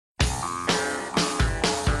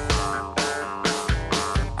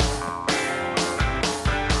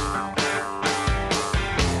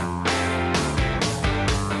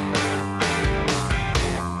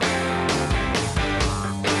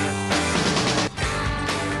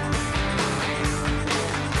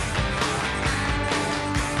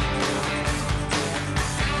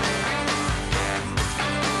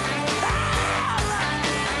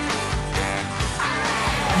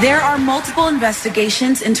There are multiple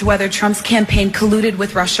investigations into whether Trump's campaign colluded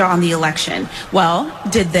with Russia on the election. Well,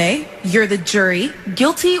 did they? You're the jury.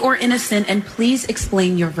 Guilty or innocent? And please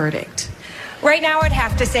explain your verdict. Right now, I'd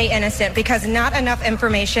have to say innocent because not enough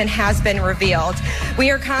information has been revealed. We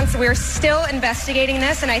are still investigating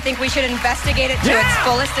this, and I think we should investigate it to its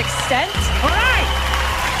fullest extent. All right.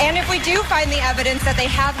 And if we do find the evidence that they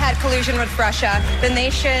have had collusion with Russia, then they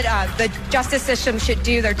should, the justice system should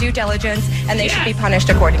do their due diligence, and they should be punished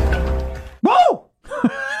accordingly. Whoa!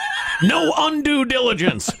 No undue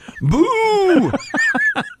diligence. Boo!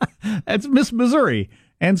 That's Miss Missouri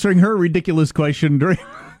answering her ridiculous question during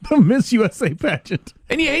the Miss USA pageant.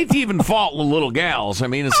 And you hate to even fault the little gals. I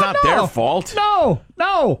mean, it's not their fault. No.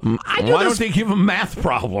 Why don't they give them math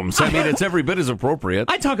problems? I mean, it's every bit as appropriate.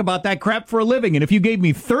 I talk about that crap for a living, and if you gave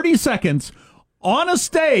me 30 seconds on a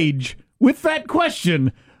stage with that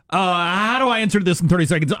question, how do I answer this in 30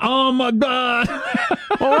 seconds? Oh, my God.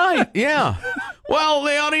 All right, yeah. Well,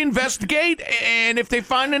 they ought to investigate, and if they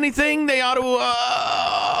find anything, they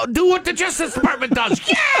ought to do what the Justice Department does.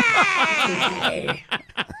 Yay!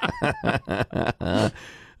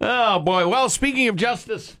 Oh, boy. Well, speaking of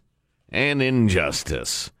justice and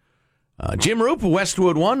injustice, Jim Roop of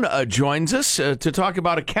Westwood One joins us to talk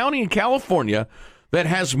about a county in California that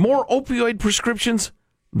has more opioid prescriptions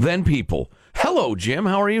than people. Hello, Jim.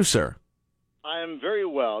 How are you, sir? I'm very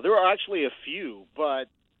well. There are actually a few, but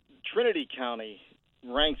Trinity County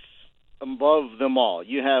ranks above them all.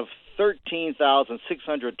 You have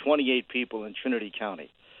 13,628 people in Trinity County.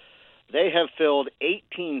 They have filled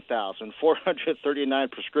 18,439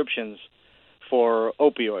 prescriptions for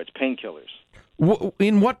opioids, painkillers.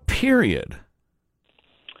 In what period?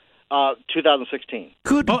 2016.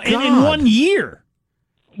 Good God. And in 1 year?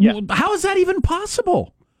 Yeah. Well, how is that even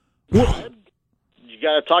possible? You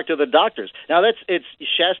got to talk to the doctors. Now, it's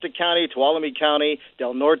Shasta County, Tuolumne County,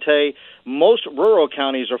 Del Norte. Most rural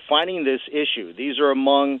counties are finding this issue. These are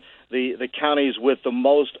among the counties with the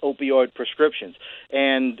most opioid prescriptions.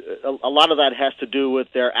 And a lot of that has to do with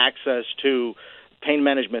their access to pain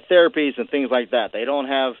management therapies and things like that. They don't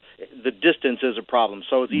have – the distance is a problem.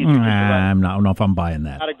 So it's easy to I don't know if I'm buying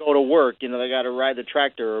that. Got to go to work. You know, they got to ride the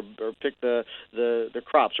tractor or pick the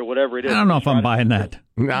crops or whatever it is. I don't know if I'm buying that.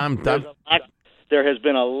 There has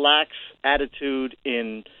been a lax attitude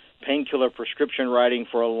in painkiller prescription writing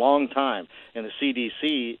for a long time, and the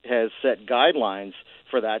CDC has set guidelines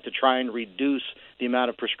for that to try and reduce the amount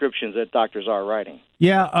of prescriptions that doctors are writing.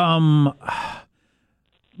 Yeah,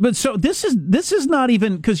 but so this is not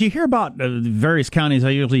even, because you hear about various counties. I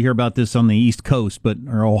usually hear about this on the East Coast,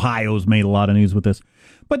 or Ohio's made a lot of news with this.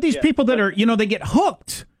 But these people that are, they get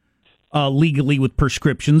hooked legally with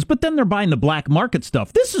prescriptions, but then they're buying the black market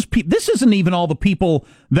stuff. This isn't even all the people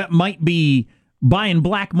that might be buying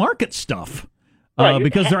black market stuff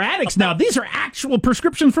because they're addicts now. These are actual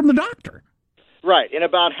prescriptions from the doctor. Right, and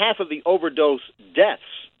about half of the overdose deaths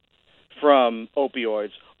from opioids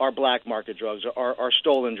are black market drugs, are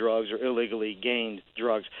stolen drugs, or illegally gained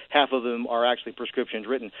drugs. Half of them are actually prescriptions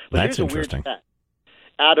written. But That's here's a interesting. weird stat.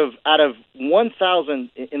 Out of 1,000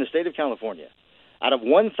 in the state of California, out of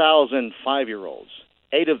 1,000 5-year-olds,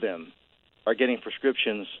 8 of them are getting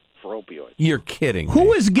prescriptions for opioids. You're kidding me.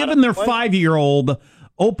 Who is giving their 5-year-old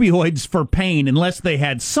opioids for pain unless they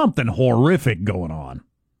had something horrific going on?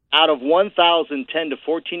 Out of 1,000 10 to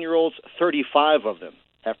 14-year-olds, 35 of them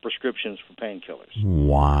have prescriptions for painkillers.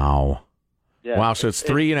 Wow. Yeah, wow, so it's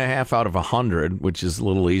 3.5 out of 100, which is a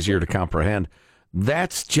little easier to comprehend.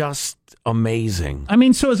 That's just amazing. I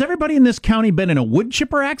mean, so has everybody in this county been in a wood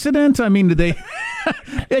chipper accident? I mean, did they?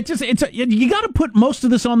 You got to put most of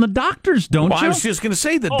this on the doctors, don't you? I was just going to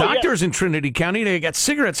say, the doctors in Trinity County, they got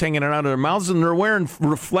cigarettes hanging out of their mouths, and they're wearing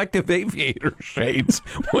reflective aviator shades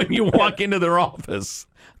when you walk into their office.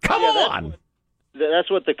 Come on.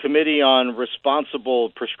 That's what the Committee on Responsible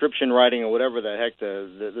Prescription Writing, or whatever the heck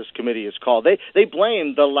this committee is called. They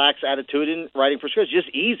blame the lax attitude in writing prescriptions. It's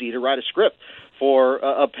just easy to write a script for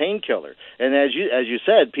a painkiller. And as you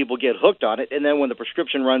said, people get hooked on it, and then when the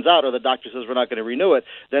prescription runs out or the doctor says we're not going to renew it,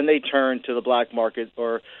 then they turn to the black market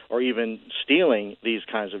or even stealing these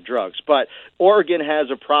kinds of drugs. But Oregon has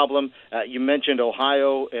a problem. You mentioned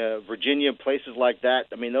Ohio, Virginia, places like that.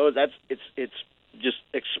 I mean, it's just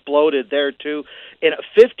exploded there, too. In a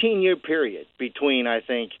 15-year period between, I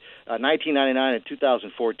think, 1999 and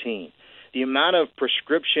 2014, the amount of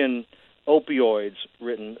prescription opioids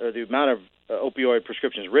written, or the amount of opioid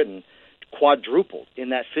prescriptions written, quadrupled in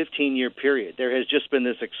that 15-year period. There has just been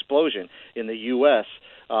this explosion in the U.S.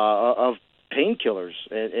 Of painkillers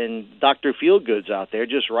and Dr. Feelgood's out there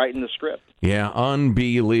just writing the script. Yeah,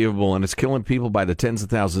 unbelievable, and it's killing people by the tens of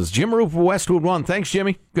thousands. Jim Roop of Westwood One. Thanks,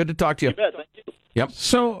 Jimmy. Good to talk to you. You bet. Thank you. Yep.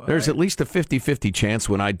 So there's at least a 50-50 chance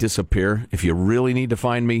when I disappear. If you really need to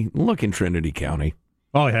find me, look in Trinity County.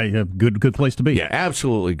 oh yeah, good place to be. Yeah,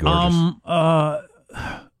 absolutely gorgeous.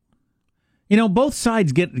 Both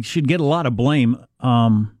sides should get a lot of blame.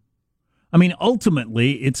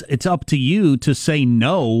 Ultimately, it's up to you to say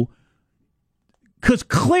no, because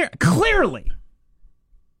clearly,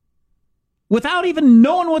 without even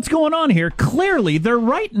knowing what's going on here, clearly they're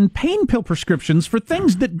writing pain pill prescriptions for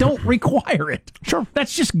things that don't require it. Sure.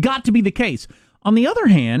 That's just got to be the case. On the other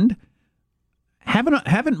hand,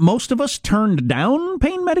 haven't most of us turned down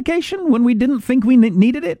pain medication when we didn't think we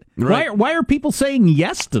needed it? Right. Why are people saying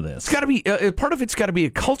yes to this? It's got to be part of it's got to be a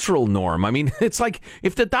cultural norm. I mean, it's like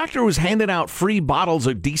if the doctor was handing out free bottles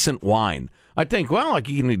of decent wine, I'd think, well, I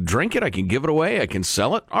can drink it, I can give it away, I can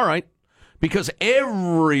sell it. All right. Because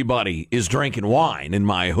everybody is drinking wine in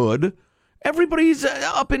my hood. Everybody's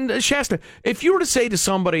up in Shasta. If you were to say to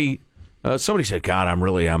somebody said, God,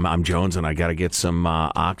 I'm Jones and I got to get some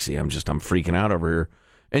Oxy. I'm freaking out over here.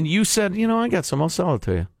 And you said, I got some, I'll sell it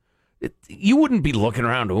to you. You wouldn't be looking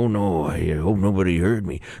around, oh no, I hope nobody heard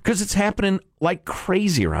me. Because it's happening like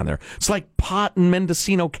crazy around there. It's like pot in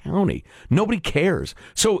Mendocino County. Nobody cares.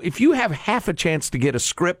 So if you have half a chance to get a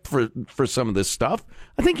script for some of this stuff,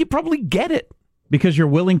 I think you probably get it. Because you're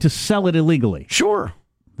willing to sell it illegally. Sure.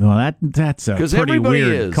 Well, that's a pretty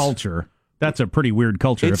weird is. Culture. That's a pretty weird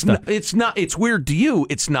culture. It's weird to you.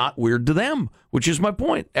 It's not weird to them, which is my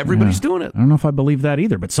point. Everybody's doing it. I don't know if I believe that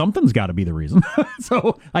either, but something's got to be the reason.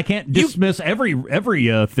 So I can't dismiss every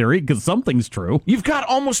theory because something's true. You've got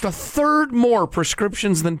almost a third more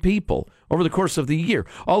prescriptions than people over the course of the year.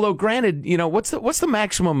 Although, granted, what's the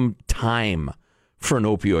maximum time for an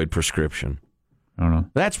opioid prescription? I don't know.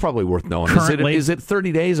 That's probably worth knowing. Currently, is it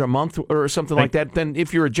 30 days, a month, or something like that? Then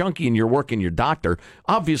if you're a junkie and you're working your doctor,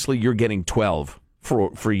 obviously you're getting 12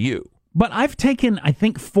 for you. But I've taken, I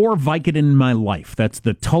think, 4 Vicodin in my life. That's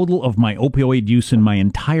the total of my opioid use in my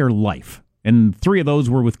entire life. And 3 of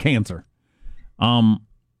those were with cancer.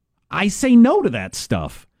 I say no to that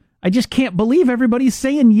stuff. I just can't believe everybody's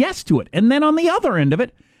saying yes to it. And then on the other end of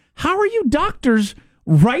it, how are you doctors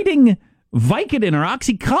writing Vicodin or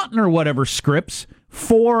OxyContin or whatever scripts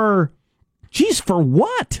for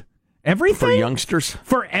what? Everything? For youngsters?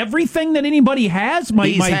 For everything that anybody has?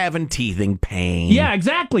 He's having teething pain. Yeah,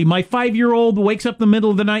 exactly. My 5-year-old wakes up in the middle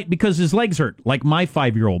of the night because his legs hurt, like my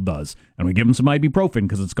 5-year-old does. And we give him some ibuprofen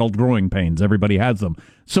because it's called growing pains. Everybody has them.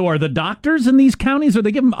 So are the doctors in these counties, are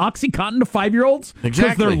they giving OxyContin to 5-year-olds?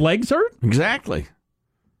 Exactly. Because their legs hurt? Exactly.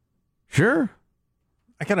 Sure.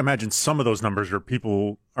 I can imagine some of those numbers are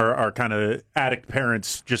people are kind of addict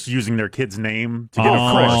parents just using their kid's name to get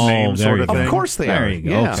a fresh name sort of thing. Of course they are. There you go.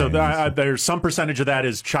 Yeah. So there's some percentage of that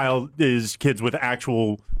is kids with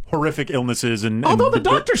actual horrific illnesses. Although the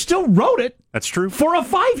doctor still wrote it. That's true. For a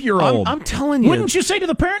 5-year-old. I'm telling you. Wouldn't you say to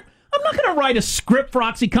the parent, I'm not going to write a script for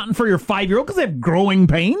OxyContin for your 5-year-old because they have growing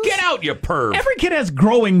pains? Get out, you perv. Every kid has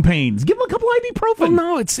growing pains. Give them a couple ibuprofen. Well,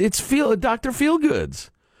 no, it's Dr. Feelgoods.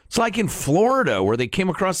 It's like in Florida where they came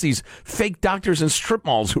across these fake doctors in strip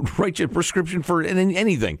malls who'd write you a prescription for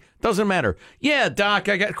anything. Doesn't matter. Yeah, doc,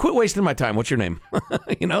 quit wasting my time. What's your name?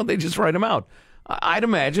 They just write them out. I'd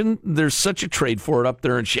imagine there's such a trade for it up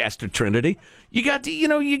there in Shasta Trinity. You got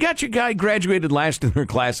your guy graduated last in their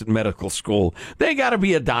class at medical school. They got to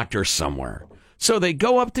be a doctor somewhere. So they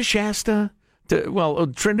go up to Shasta,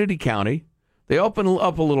 Trinity County. They open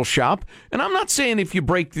up a little shop, and I'm not saying if you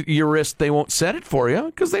break your wrist, they won't set it for you,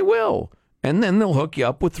 because they will. And then they'll hook you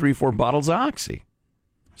up with 3-4 bottles of Oxy.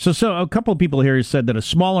 So a couple of people here said that a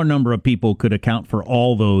smaller number of people could account for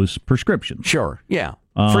all those prescriptions. Sure, yeah.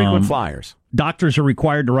 Frequent flyers. Doctors are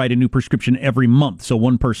required to write a new prescription every month, so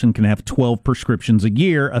one person can have 12 prescriptions a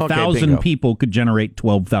year. 1,000 people could generate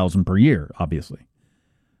 12,000 per year, obviously.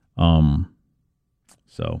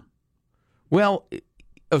 Well,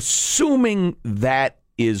 assuming that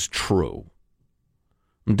is true,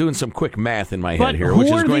 I'm doing some quick math in my head here, which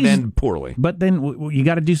is going to end poorly. But then you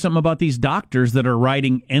got to do something about these doctors that are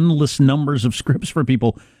writing endless numbers of scripts for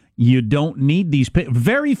people. You don't need these.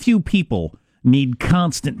 Very few people need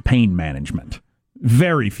constant pain management.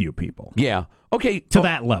 Very few people. Yeah. Okay. To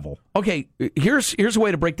that level. Okay. Here's a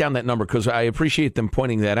way to break down that number, because I appreciate them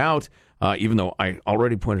pointing that out, even though I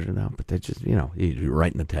already pointed it out. But that's just, you're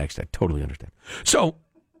writing the text. I totally understand. So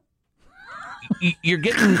you're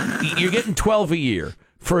getting 12 a year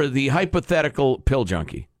for the hypothetical pill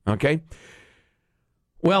junkie, okay?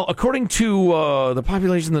 Well, according to the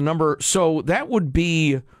population, the number, so that would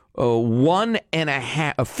be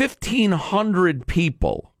 1,500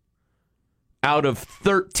 people out of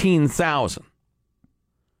 13,000.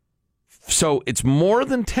 So it's more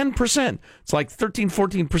than 10%. It's like 13,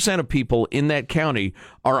 14% of people in that county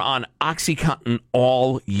are on OxyContin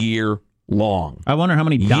all year long. I wonder how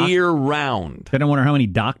many year round. I wonder how many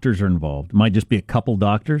doctors are involved. It might just be a couple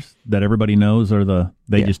doctors that everybody knows are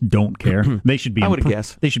they just don't care. They should be. I would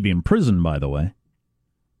guess they should be in prison. By the way.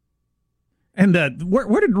 And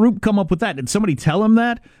where did Roop come up with that? Did somebody tell him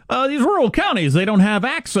that? These rural counties, they don't have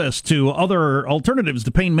access to other alternatives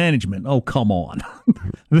to pain management. Oh, come on.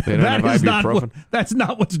 That's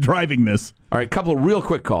not what's driving this. All right, a couple of real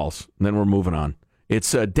quick calls, and then we're moving on.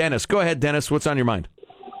 It's Dennis. Go ahead, Dennis. What's on your mind?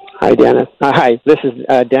 Hi, Dennis. Hi, this is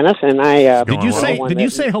Dennis, and I... Did you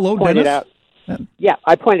say hello, Dennis? Yeah,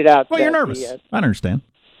 I pointed out... Well, you're nervous. I understand.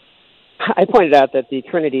 I pointed out that the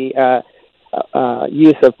Trinity...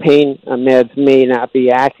 use of pain meds may not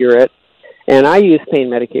be accurate, and I use pain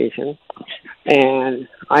medication, and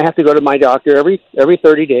I have to go to my doctor every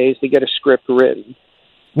 30 days to get a script written.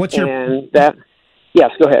 What's your...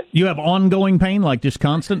 Yes, go ahead. You have ongoing pain, like just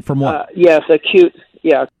constant, from what? Yes, acute,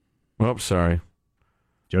 yeah. Oh, sorry.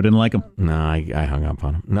 Joe didn't like him? No, I hung up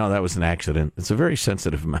on him. No, that was an accident. It's a very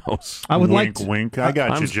sensitive mouse. I would wink. I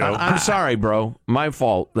got you, Joe. I'm sorry, bro. My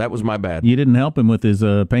fault. That was my bad. You didn't help him with his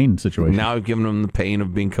pain situation. Now I've given him the pain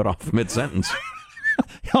of being cut off mid-sentence.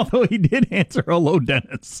 Although he did answer, hello,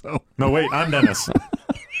 Dennis. So. No, wait, I'm Dennis.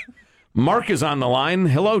 Mark is on the line.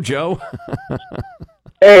 Hello, Joe.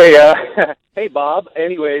 Hey, hey, Bob.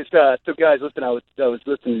 Anyways, so guys, listen, I was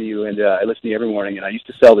listening to you, and I listen to you every morning, and I used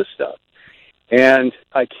to sell this stuff. And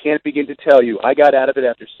I can't begin to tell you, I got out of it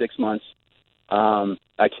after 6 months.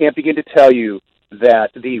 I can't begin to tell you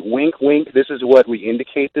that the wink, wink, this is what we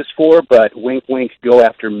indicate this for, but wink, wink, go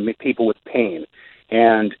after people with pain.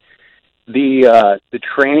 And the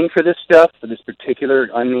training for this stuff, for this particular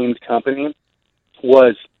unnamed company,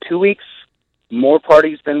 was 2 weeks, more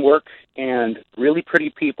parties than work, and really pretty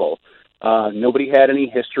people. Nobody had any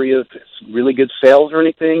history of really good sales or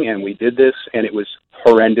anything, and we did this, and it was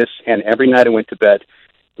horrendous. And every night I went to bed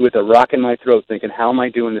with a rock in my throat thinking, how am I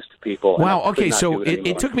doing this to people? Wow, okay, so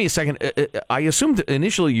it took me a second. I assumed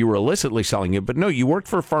initially you were illicitly selling it, but no, you worked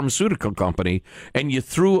for a pharmaceutical company, and you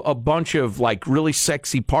threw a bunch of, like, really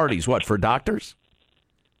sexy parties. What, for doctors?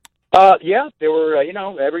 Yeah, there were,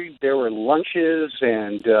 there were lunches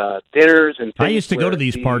and dinners and things. I used to go to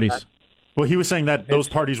these parties. Well, he was saying that those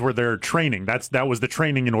parties were their training. That was the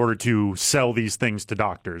training in order to sell these things to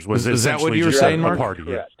doctors. Is that what you were saying, Mark? Party.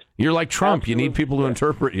 Yeah. You're like Trump. Absolutely. You need people to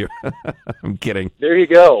interpret you. I'm kidding. There you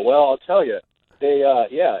go. Well, I'll tell you.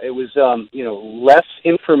 It was, less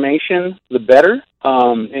information, the better,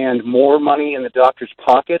 and more money in the doctor's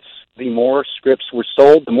pockets. The more scripts were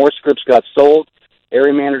sold, the more scripts got sold.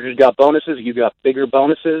 Area managers got bonuses. You got bigger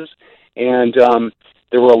bonuses. And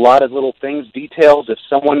there were a lot of little things, details. If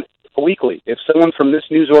someone from this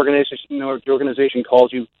news organization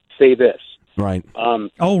calls you, say this. Right.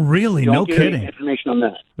 Oh, really? No kidding. Information on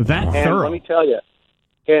that. That thorough. Let me tell you.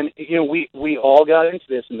 And, we all got into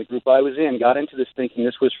this, and the group I was in got into this thinking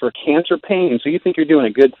this was for cancer pain. So you think you're doing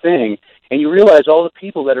a good thing, and you realize all the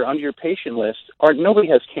people that are under your patient list nobody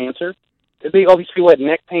has cancer. All these people had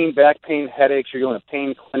neck pain, back pain, headaches. You're going to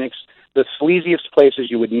pain clinics, the sleaziest places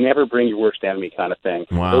you would never bring your worst enemy kind of thing.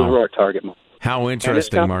 Wow. Those were our target market. How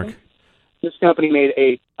interesting, Mark. This company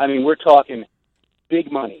made we're talking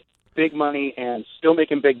big money, and still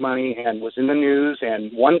making big money, and was in the news,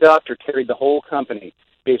 and one doctor carried the whole company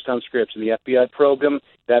based on scripts, and the FBI probed him.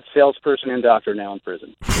 That salesperson and doctor are now in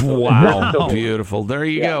prison. Wow. Beautiful. There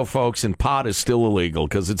you go, folks, and pot is still illegal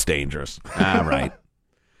because it's dangerous. All right.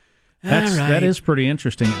 That is pretty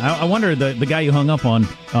interesting. I wonder, the guy you hung up on,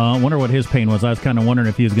 I wonder what his pain was. I was kind of wondering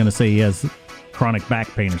if he was going to say he has chronic back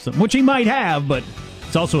pain or something, which he might have, but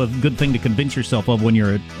it's also a good thing to convince yourself of when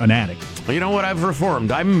you're an addict. Well, you know what? I've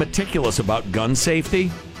reformed. I'm meticulous about gun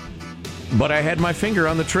safety, but I had my finger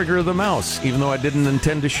on the trigger of the mouse, even though I didn't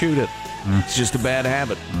intend to shoot it. It's just a bad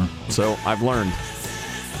habit. So I've learned.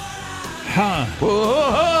 Huh.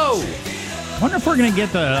 Whoa! I wonder if we're going to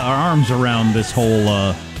get our arms around this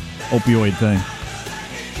whole opioid thing.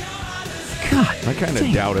 God, I kind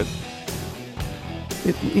of doubt it.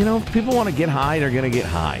 If people want to get high, they're going to get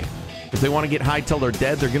high. If they want to get high till they're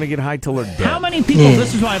dead, they're going to get high till they're dead. How many people,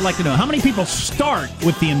 this is what I'd like to know, how many people start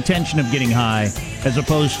with the intention of getting high as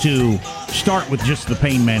opposed to start with just the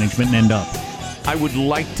pain management and end up? I would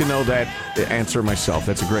like to know that answer myself.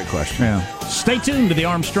 That's a great question. Yeah. Stay tuned to the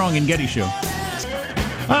Armstrong and Getty Show.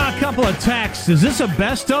 A couple of texts. Is this a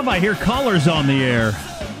best of? I hear callers on the air.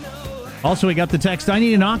 Also, we got the text, I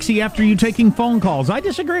need an oxy after you taking phone calls. I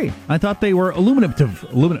disagree. I thought they were illuminative.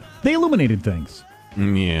 They illuminated things.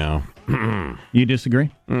 Yeah. You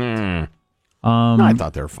disagree? No, I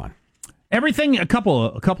thought they were fun. Everything, a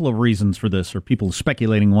couple of reasons for this are people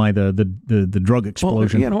speculating why the drug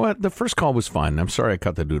explosion. Well, you know what? The first call was fun. I'm sorry I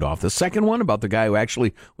cut the dude off. The second one about the guy who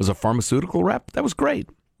actually was a pharmaceutical rep, that was great.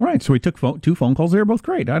 Right, so we took two phone calls. They were both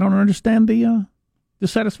great. I don't understand the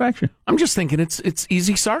dissatisfaction. I'm just thinking it's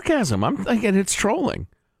easy sarcasm. I'm thinking it's trolling.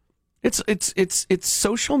 It's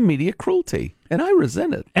social media cruelty, and I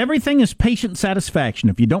resent it. Everything is patient satisfaction.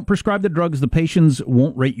 If you don't prescribe the drugs, the patients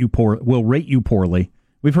will rate you poorly.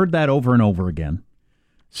 We've heard that over and over again.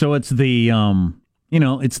 So it's the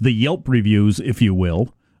it's the Yelp reviews, if you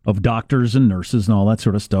will, of doctors and nurses and all that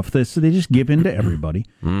sort of stuff. They just give in to everybody.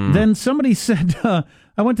 Then somebody said,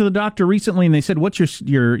 I went to the doctor recently and they said, what's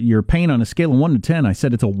your pain on a scale of 1 to 10? I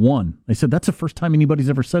said, it's a 1. They said, that's the first time anybody's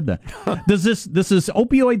ever said that. Does this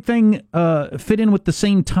opioid thing fit in with the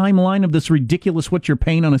same timeline of this ridiculous what's your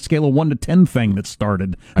pain on a scale of 1 to 10 thing that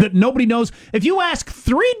started? That nobody knows. If you ask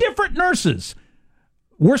 3 different nurses,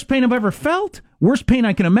 worst pain I've ever felt, worst pain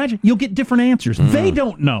I can imagine, you'll get different answers. They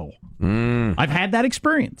don't know. I've had that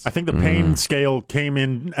experience. I think the pain scale came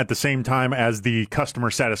in at the same time as the customer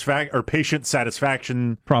satisfaction or patient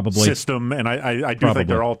satisfaction system, and I do think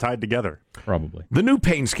they're all tied together. Probably. The new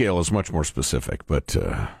pain scale is much more specific, but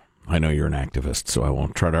I know you're an activist, so I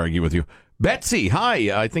won't try to argue with you. Betsy,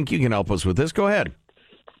 hi. I think you can help us with this. Go ahead.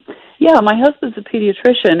 Yeah, my husband's a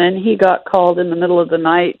pediatrician, and he got called in the middle of the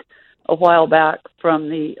night a while back from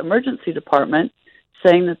the emergency department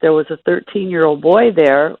saying that there was a 13-year-old boy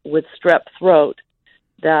there with strep throat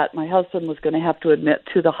that my husband was going to have to admit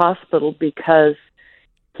to the hospital because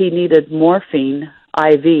he needed morphine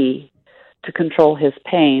IV to control his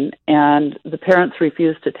pain, and the parents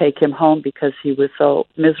refused to take him home because he was so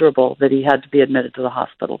miserable that he had to be admitted to the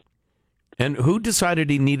hospital. And who decided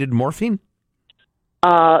he needed morphine?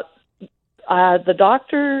 The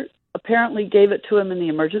doctor apparently gave it to him in the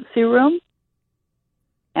emergency room,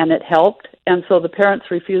 and it helped. And so the parents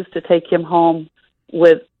refused to take him home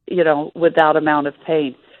with that amount of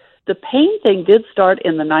pain. The pain thing did start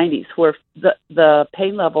in the 90s, where the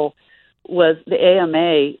pain level was the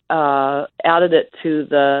AMA added it to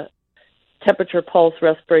the temperature, pulse,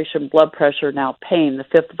 respiration, blood pressure, now pain, the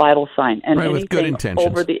 5th vital sign. And right, with good intentions.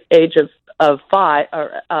 Over the age of 5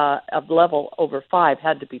 or of level over 5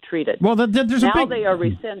 had to be treated. Well, there's they are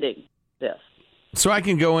rescinding this. So I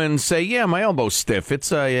can go in and say, yeah, my elbow's stiff.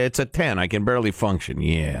 It's a 10. I can barely function.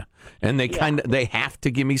 Yeah. And they have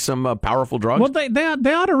to give me some powerful drugs. Well,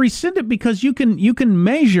 they ought to rescind it because you can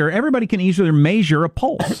measure. Everybody can easily measure a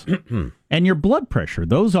pulse and your blood pressure.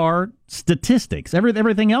 Those are statistics.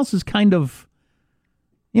 Everything else is kind of,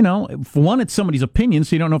 for one, it's somebody's opinion,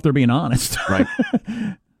 so you don't know if they're being honest. Right.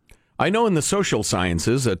 I know in the social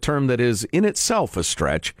sciences, a term that is in itself a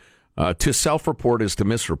stretch. To self-report is to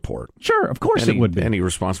misreport. Sure, of course it would be. Any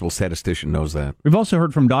responsible statistician knows that. We've also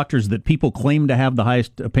heard from doctors that people claim to have the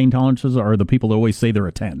highest pain tolerances are the people that always say they're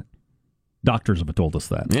a 10. Doctors have told us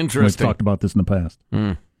that. Interesting. We've talked about this in the past.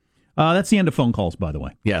 That's the end of phone calls, by the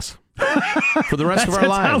way. Yes. For the rest of our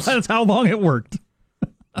lives. That's how long it worked.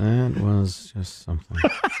 That was just something.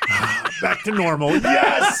 Back to normal.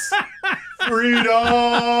 Yes!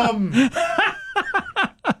 Freedom!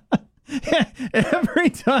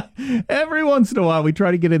 Every once in a while, we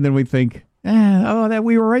try to get in, then we think, that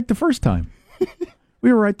we were right the first time.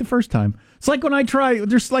 We were right the first time. It's like when I try,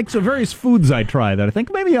 there's like some various foods I try that I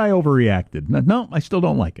think maybe I overreacted. No, I still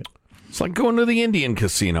don't like it. It's like going to the Indian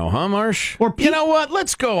casino, huh, Marsh? Or you know what?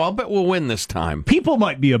 Let's go. I'll bet we'll win this time. People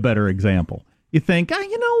might be a better example. You think,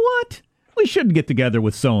 you know what? We shouldn't get together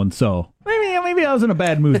with so-and-so. Maybe I was in a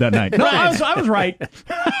bad mood that night. No, Right. I was right.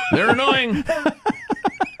 They're annoying.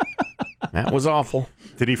 That was awful.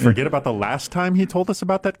 Did he forget about the last time he told us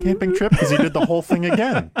about that camping trip? Because he did the whole thing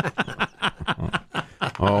again.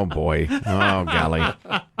 Oh, boy. Oh, golly.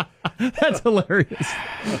 That's hilarious.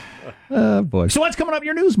 Oh, boy. So what's coming up in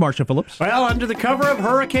your news, Marcia Phillips? Well, under the cover of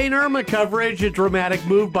Hurricane Irma coverage, a dramatic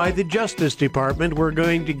move by the Justice Department. We're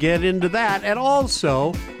going to get into that. And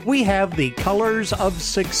also, we have the colors of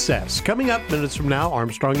success. Coming up minutes from now,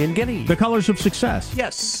 Armstrong and Getty. The colors of success?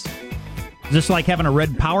 Yes. Is this like having a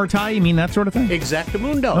red power tie? You mean that sort of thing?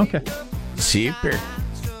 Exactamundo. Okay. Super.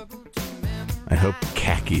 I hope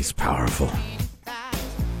khaki's powerful.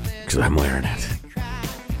 Because I'm wearing it.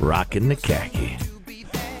 Rocking the khaki.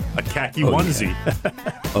 A khaki onesie.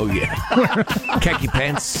 Yeah. Oh, yeah. Khaki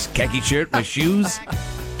pants, khaki shirt, my shoes.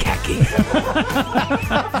 Khaki.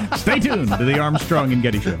 Stay tuned to the Armstrong and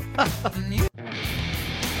Getty Show.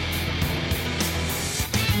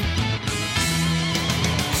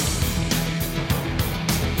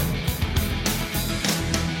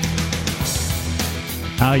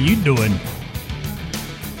 How you doing?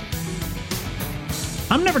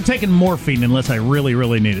 I'm never taking morphine unless I really,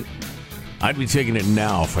 really need it. I'd be taking it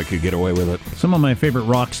now if I could get away with it. Some of my favorite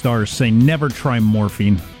rock stars say never try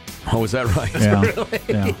morphine. Oh, is that right? Yeah. Really?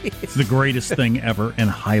 Yeah. It's the greatest thing ever and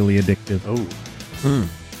highly addictive. Oh.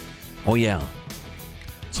 Oh, yeah.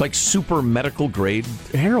 It's like super medical grade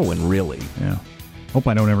heroin, really. Yeah. Hope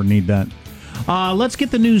I don't ever need that. Let's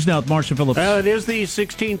get the news now with Marcia Phillips. It is the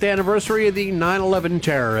 16th anniversary of the 9/11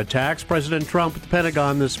 terror attacks. President Trump at the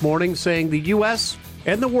Pentagon this morning saying the U.S.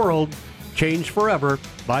 and the world changed forever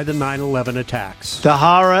by the 9/11 attacks. The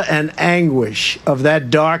horror and anguish of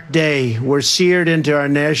that dark day were seared into our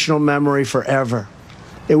national memory forever.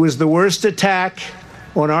 It was the worst attack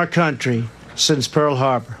on our country since Pearl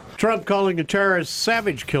Harbor. Trump calling the terrorists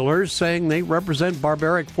savage killers, saying they represent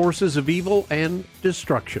barbaric forces of evil and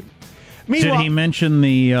destruction. Did he mention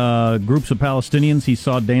the groups of Palestinians he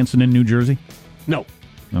saw dancing in New Jersey? No,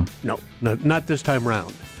 No. not this time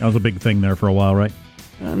round. That was a big thing there for a while, right?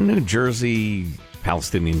 New Jersey,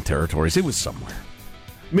 Palestinian territories. It was somewhere.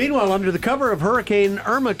 Meanwhile, under the cover of Hurricane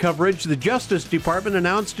Irma coverage, the Justice Department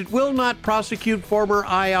announced it will not prosecute former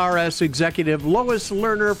IRS executive Lois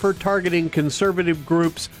Lerner for targeting conservative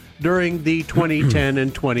groups during the 2010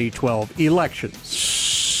 and 2012 elections.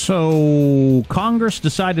 So Congress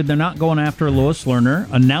decided they're not going after Lois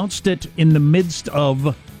Lerner, announced it in the midst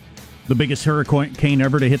of the biggest hurricane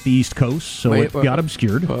ever to hit the East Coast, so it got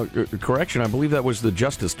obscured. Correction, I believe that was the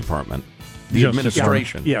Justice Department. The Justice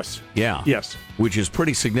administration. Yes. Yeah. Yes. Which is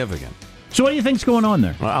pretty significant. So what do you think's going on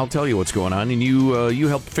there? Well, I'll tell you what's going on, and you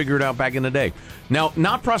helped figure it out back in the day. Now,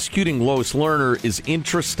 not prosecuting Lois Lerner is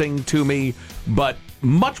interesting to me, but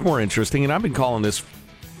much more interesting, and I've been calling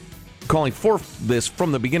for this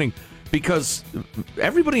from the beginning, because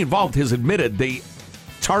everybody involved has admitted they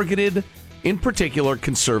targeted, in particular,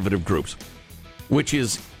 conservative groups, which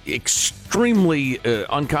is extremely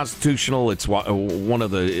unconstitutional. It's one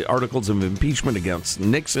of the articles of impeachment against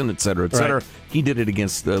Nixon, et cetera, et cetera. Right. He did it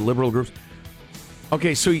against the liberal groups.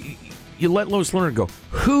 Okay, so you let Lois Lerner go.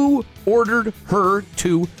 Who ordered her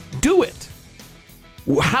to do it?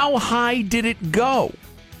 How high did it go?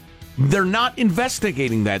 They're not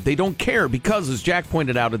investigating that. They don't care because, as Jack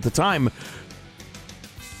pointed out at the time,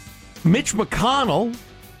 Mitch McConnell,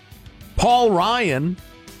 Paul Ryan,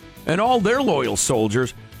 and all their loyal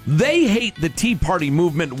soldiers, they hate the Tea Party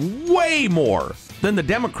movement way more than the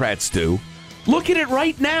Democrats do. Look at it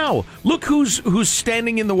right now. Look who's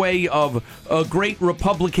standing in the way of a great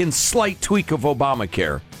Republican slight tweak of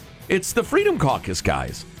Obamacare. It's the Freedom Caucus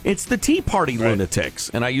guys. It's the Tea Party lunatics.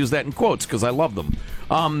 And I use that in quotes because I love them.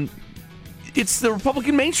 It's the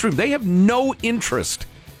Republican mainstream. They have no interest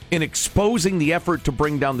in exposing the effort to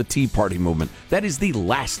bring down the Tea Party movement. That is the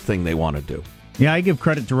last thing they want to do. Yeah, I give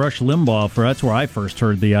credit to Rush Limbaugh for that's where I first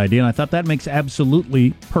heard the idea, and I thought that makes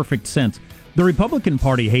absolutely perfect sense. The Republican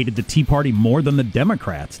Party hated the Tea Party more than the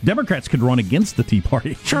Democrats. Democrats could run against the Tea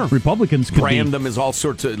Party. Sure. Republicans could brand them as all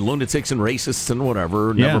sorts of lunatics and racists and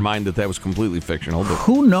whatever. Yeah. Never mind that was completely fictional. But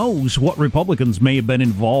who knows what Republicans may have been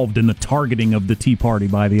involved in the targeting of the Tea Party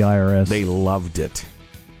by the IRS. They loved it.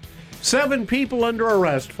 7 people under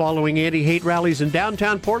arrest following anti-hate rallies in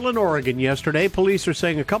downtown Portland, Oregon yesterday. Police are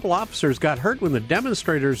saying a couple officers got hurt when the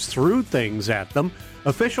demonstrators threw things at them.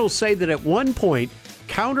 Officials say that at one point,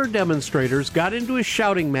 counter-demonstrators got into a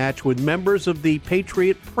shouting match with members of the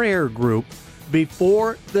Patriot Prayer group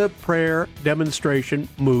before the prayer demonstration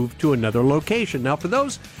moved to another location. Now, for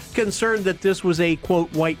those concerned that this was a,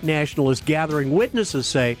 quote, white nationalist gathering, witnesses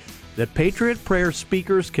say that Patriot Prayer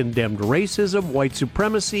speakers condemned racism, white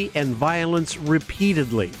supremacy, and violence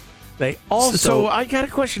repeatedly. They also... So I got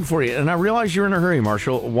a question for you, and I realize you're in a hurry,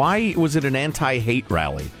 Marshall. Why was it an anti-hate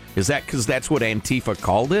rally? Is that because that's what Antifa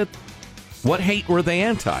called it? What hate were they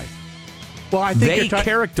anti? Well, I think they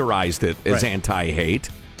characterized it as anti-hate.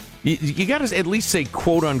 You got to at least say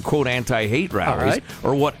quote-unquote anti-hate rallies,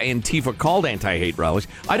 or what Antifa called anti-hate rallies.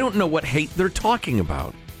 I don't know what hate they're talking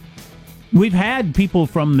about. We've had people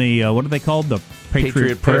from the, what are they called? The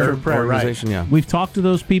Patriot Prayer Organization, yeah. We've talked to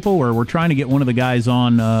those people, or we're trying to get one of the guys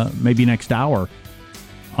on maybe next hour.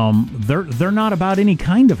 They're not about any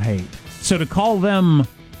kind of hate. So to call them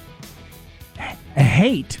a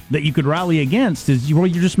hate that you could rally against is, you're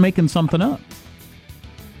just making something up.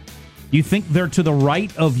 You think they're to the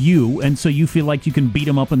right of you, and so you feel like you can beat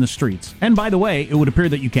them up in the streets. And by the way, it would appear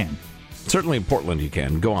that you can. Certainly in Portland you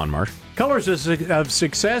can. Go on, Marsh. Colors of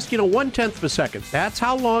success, 1/10 of a second. That's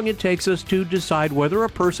how long it takes us to decide whether a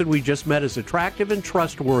person we just met is attractive and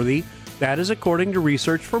trustworthy. That is according to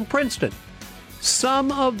research from Princeton.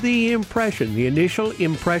 Some of the initial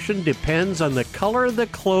impression depends on the color of the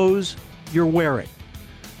clothes you're wearing.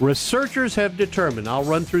 Researchers have determined, I'll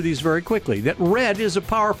run through these very quickly, that red is a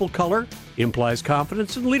powerful color, implies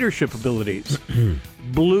confidence and leadership abilities.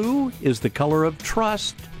 Blue is the color of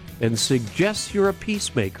trust and suggests you're a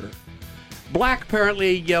peacemaker. Black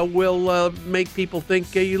apparently will make people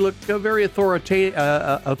think you look very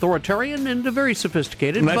authoritarian and very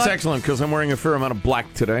sophisticated. That's excellent, because I'm wearing a fair amount of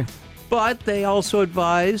black today. But they also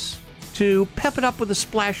advise to pep it up with a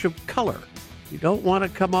splash of color. You don't want to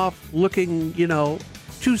come off looking,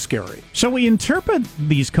 too scary. So we interpret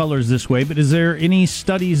these colors this way, but is there any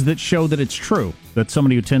studies that show that it's true? That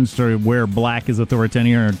somebody who tends to wear black is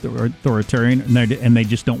authoritarian and they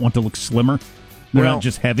just don't want to look slimmer? They're not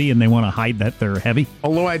just heavy and they want to hide that they're heavy?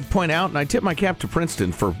 Although I'd point out, and I tip my cap to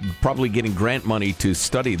Princeton for probably getting grant money to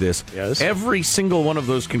study this, yes. Every single one of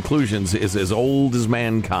those conclusions is as old as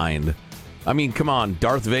mankind. I mean, come on,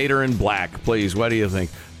 Darth Vader in black, please. What do you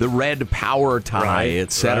think? The red power tie,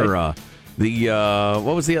 etc. Right. The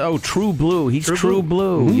what was the True Blue? He's True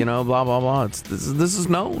Blue. Mm-hmm. Blah blah blah. This is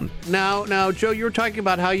known. Now, Joe, you were talking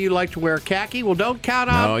about how you like to wear khaki. Well, don't count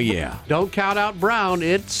out. Oh yeah. Don't count out brown.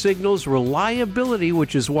 It signals reliability,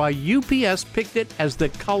 which is why UPS picked it as the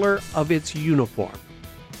color of its uniform.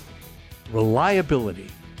 Reliability.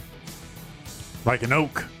 Like an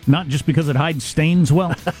oak. Not just because it hides stains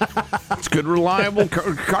well. It's good, reliable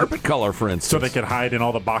carpet color, for instance. So they could hide in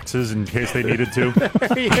all the boxes in case they needed to.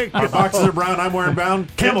 Our boxes are brown, I'm wearing brown.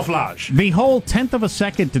 Camouflage. The whole tenth of a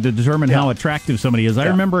second to determine how attractive somebody is. I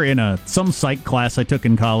remember in some psych class I took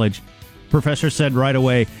in college, professor said right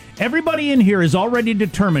away, everybody in here is already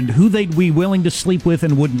determined who they'd be willing to sleep with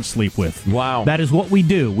and wouldn't sleep with. Wow. That is what we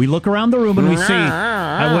do. We look around the room and we see,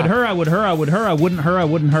 I would her, I would her, I would her, I wouldn't her, I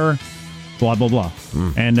wouldn't her. Blah, blah, blah.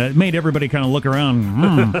 And it made everybody kind of look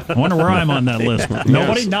around. I wonder where I'm on that list.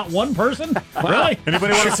 Nobody? Not one person? Really?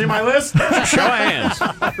 Anybody want to see my list? Show of hands.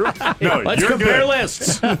 No, let's compare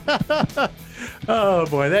lists. Oh,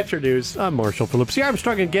 boy, that's your news. I'm Marshall Phillips, the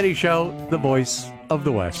Armstrong and Getty Show, the voice of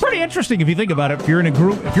the West. Pretty interesting if you think about it. If you're in a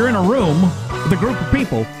room with a group of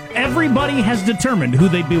people, everybody has determined who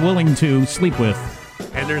they'd be willing to sleep with.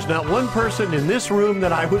 And there's not one person in this room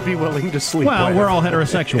that I would be willing to sleep with. Well, we're all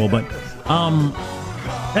heterosexual, but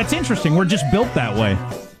that's interesting. We're just built that way.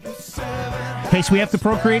 In case we have to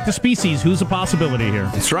procreate the species, who's a possibility here?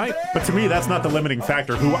 That's right. But to me, that's not the limiting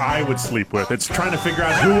factor, who I would sleep with. It's trying to figure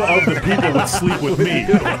out who of the people would sleep with me.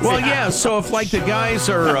 Well, yeah, so if, like, the guys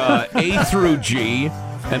are A through G,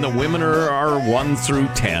 and the women are 1 through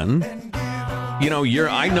 10,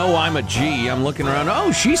 I know I'm a G. I'm looking around,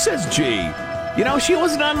 oh, she says G. She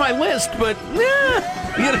wasn't on my list, but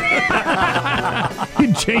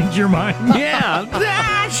you change your mind.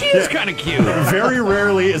 Yeah, she is kind of cute. Very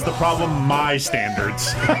rarely is the problem my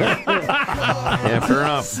standards. Yeah, fair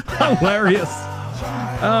enough. Hilarious.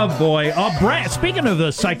 Oh, boy. Speaking of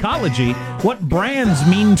the psychology, what brands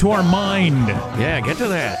mean to our mind? Yeah, get to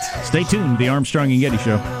that. Stay tuned. The Armstrong and Getty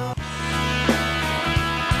Show.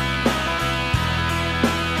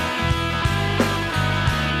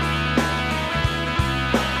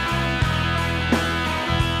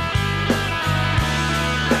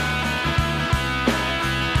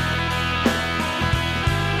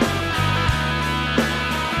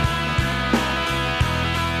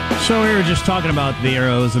 So we were just talking about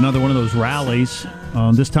there was another one of those rallies,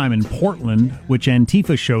 this time in Portland, which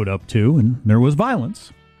Antifa showed up to, and there was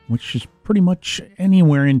violence, which is pretty much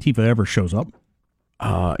anywhere Antifa ever shows up.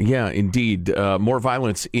 Yeah, indeed. More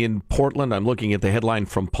violence in Portland. I'm looking at the headline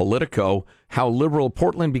from Politico, how liberal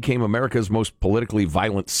Portland became America's most politically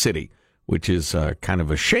violent city, which is kind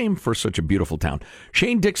of a shame for such a beautiful town.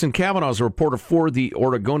 Shane Dixon Kavanaugh is a reporter for The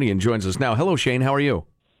Oregonian, joins us now. Hello, Shane. How are you?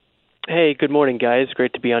 Hey, good morning, guys.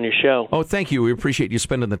 Great to be on your show. Oh, thank you. We appreciate you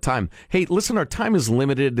spending the time. Hey, listen, our time is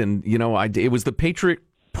limited, and, it was the Patriot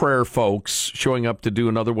Prayer folks showing up to do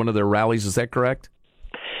another one of their rallies. Is that correct?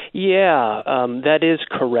 Yeah, that is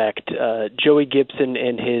correct. Joey Gibson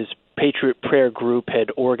and his Patriot Prayer group had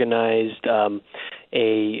organized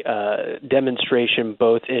a demonstration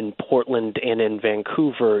both in Portland and in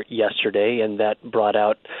Vancouver yesterday, and that brought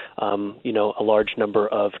out, a large number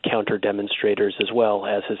of counter-demonstrators as well,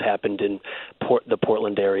 as has happened in the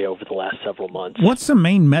Portland area over the last several months. What's the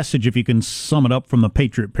main message, if you can sum it up, from the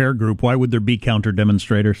Patriot Prayer group? Why would there be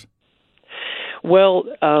counter-demonstrators? Well,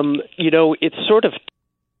 it's sort of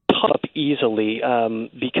up easily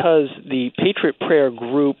because the Patriot Prayer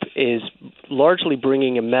group is largely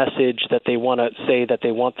bringing a message that they want to say that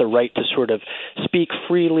they want the right to sort of speak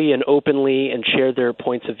freely and openly and share their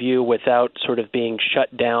points of view without sort of being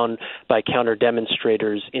shut down by counter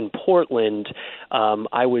demonstrators in Portland.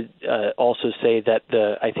 I would also say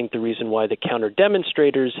that I think the reason why the counter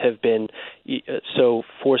demonstrators have been so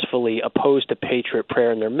forcefully opposed to Patriot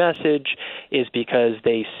Prayer in their message is because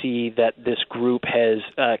they see that this group has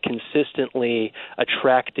consistently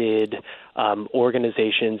attracted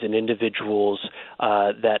organizations and individuals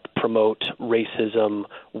that promote racism,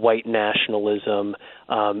 white nationalism,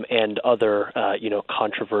 and other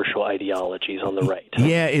controversial ideologies on the right.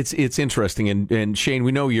 Yeah, it's interesting. And Shane,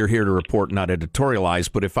 we know you're here to report, not editorialize,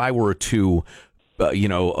 but if I were to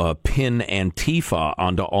pin Antifa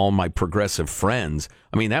onto all my progressive friends,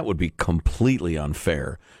 I mean, that would be completely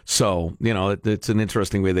unfair. So, it's an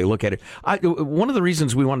interesting way they look at it. One of the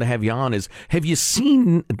reasons we wanted to have you on is, have you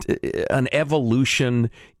seen an evolution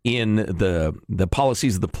in the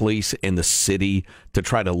policies of the police and the city to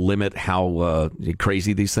try to limit how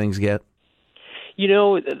crazy these things get?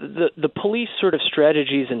 The police sort of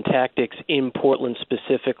strategies and tactics in Portland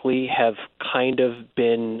specifically have kind of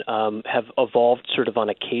been have evolved sort of on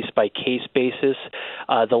a case-by-case basis.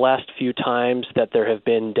 The last few times that there have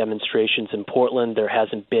been demonstrations in Portland, there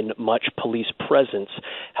hasn't been much police presence.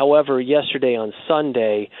 However, yesterday on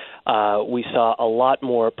Sunday, we saw a lot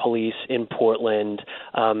more police in Portland,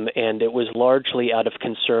 and it was largely out of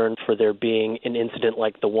concern for there being an incident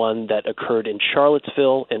like the one that occurred in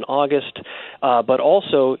Charlottesville in August. But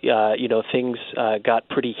also, things got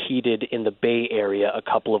pretty heated in the Bay Area a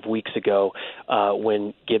couple of weeks ago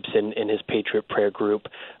when Gibson and his Patriot Prayer group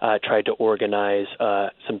tried to organize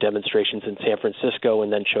some demonstrations in San Francisco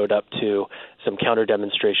and then showed up to some counter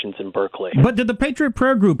demonstrations in Berkeley. But did the Patriot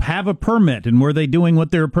Prayer group have a permit, and were they doing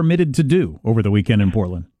what they're permitted to do over the weekend in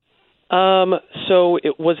Portland? So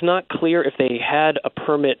it was not clear if they had a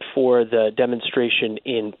permit for the demonstration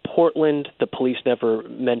in Portland. The police never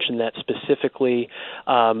mentioned that specifically.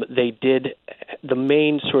 They did. The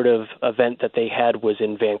main sort of event that they had was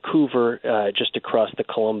in Vancouver, just across the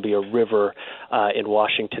Columbia River in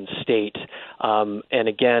Washington State. And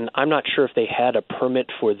again, I'm not sure if they had a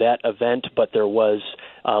permit for that event, but there was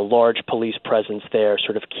a large police presence there,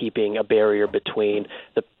 sort of keeping a barrier between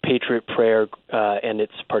the Patriot Prayer and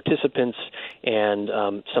its participants and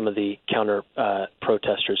some of the counter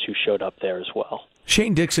protesters who showed up there as well.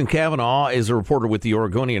 Shane Dixon Kavanaugh is a reporter with the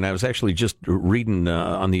Oregonian. I was actually just reading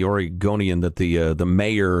on the Oregonian that the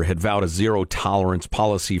mayor had vowed a zero-tolerance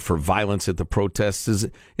policy for violence at the protests.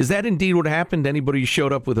 Is that indeed what happened? Anybody who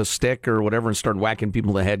showed up with a stick or whatever and started whacking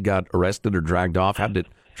people in the head got arrested or dragged off? How did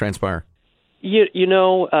it transpire?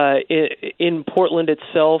 In Portland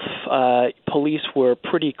itself, police were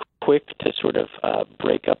pretty quick to sort of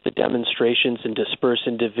break up the demonstrations and disperse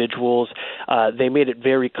individuals. They made it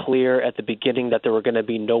very clear at the beginning that there were going to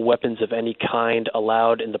be no weapons of any kind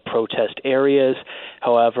allowed in the protest areas.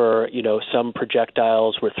 However, some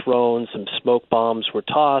projectiles were thrown, some smoke bombs were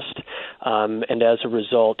tossed, and as a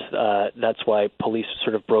result, that's why police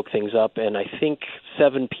sort of broke things up. And I think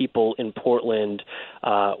 7 people in Portland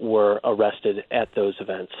were arrested at those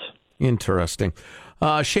events. Interesting.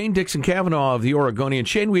 Shane Dixon Kavanaugh of the Oregonian.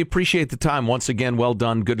 Shane, we appreciate the time. Once again, well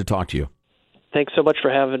done. Good to talk to you. Thanks so much for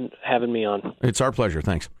having me on. It's our pleasure.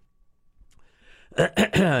 Thanks.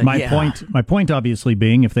 My point obviously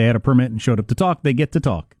being, if they had a permit and showed up to talk, they get to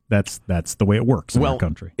talk. That's the way it works in our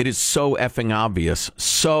country. It is so effing obvious,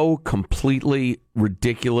 so completely,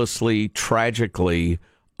 ridiculously, tragically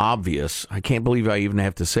obvious. I can't believe I even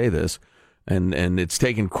have to say this. And it's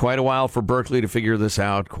taken quite a while for Berkeley to figure this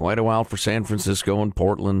out, quite a while for San Francisco and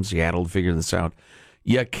Portland, Seattle to figure this out.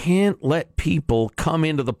 You can't let people come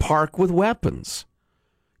into the park with weapons.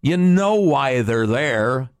 You know why they're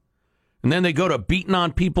there. And then they go to beating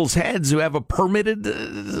on people's heads who have a permitted,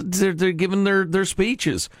 they're giving their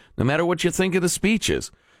speeches, no matter what you think of the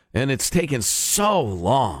speeches. And it's taken so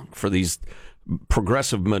long for these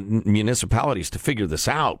progressive municipalities to figure this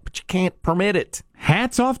out, but you can't permit it.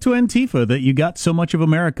 Hats off to Antifa that you got so much of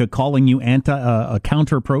America calling you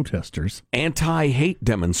counter-protesters. Anti-hate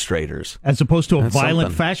demonstrators. As opposed to a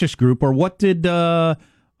violent fascist group. Or what did,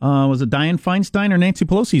 was it Dianne Feinstein or Nancy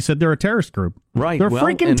Pelosi said they're a terrorist group? Right. They're a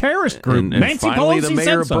freaking terrorist group. And Nancy finally, Pelosi the mayor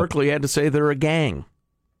said of so. Berkeley had to say they're a gang.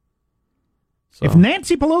 So. If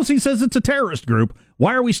Nancy Pelosi says it's a terrorist group,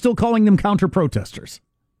 why are we still calling them counter-protesters?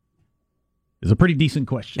 Is a pretty decent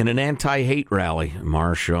question. In an anti-hate rally,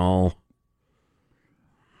 Marshall.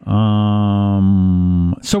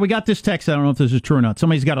 So we got this text. I don't know if this is true or not.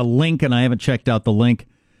 Somebody's got a link, and I haven't checked out the link.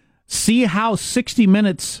 See how 60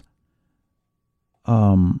 Minutes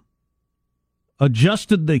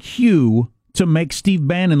adjusted the hue to make Steve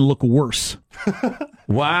Bannon look worse.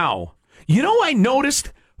 Wow. You know, I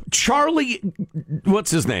noticed Charlie,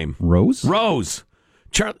 what's his name? Rose? Rose.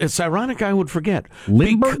 It's ironic I would forget.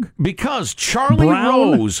 Lindbergh? Because Charlie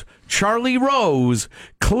Rose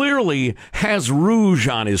clearly has rouge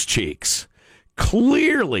on his cheeks.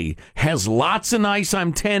 Clearly has lots of nice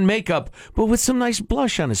I'm tan makeup, but with some nice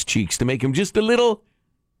blush on his cheeks to make him just a little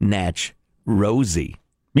natch rosy.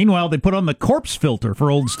 Meanwhile, they put on the corpse filter for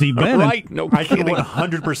old Steve Bannon. Right, no kidding. I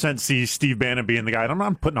can 100% see Steve Bannon being the guy. I'm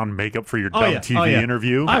not putting on makeup for your dumb TV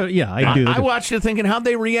interview. I do. I watched it thinking, how'd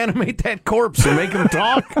they reanimate that corpse and make him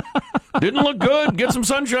talk? Didn't look good. Get some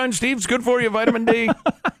sunshine, Steve. It's good for you, vitamin D.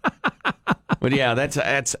 But yeah,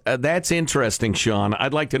 that's interesting, Sean.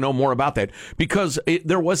 I'd like to know more about that because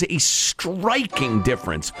there was a striking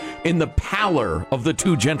difference in the pallor of the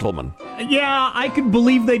two gentlemen. Yeah, I could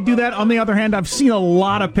believe they'd do that. On the other hand, I've seen a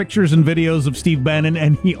lot of pictures and videos of Steve Bannon,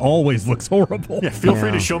 and he always looks horrible. Yeah, feel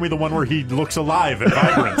free to show me the one where he looks alive and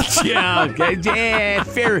vibrant. Yeah, okay. Yeah,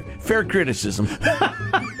 fair criticism.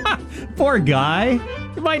 Poor guy.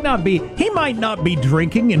 He might not be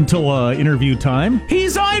drinking until interview time.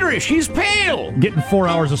 He's Irish. He's pale. Getting 4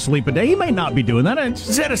 hours of sleep a day. He may not be doing that.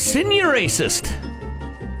 Is that a sin? You're racist.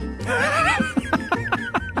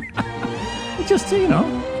 Just,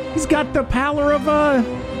 he's got the pallor of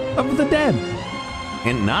the dead.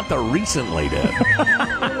 And not the recently dead.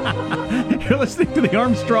 You're listening to the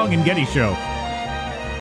Armstrong and Getty Show.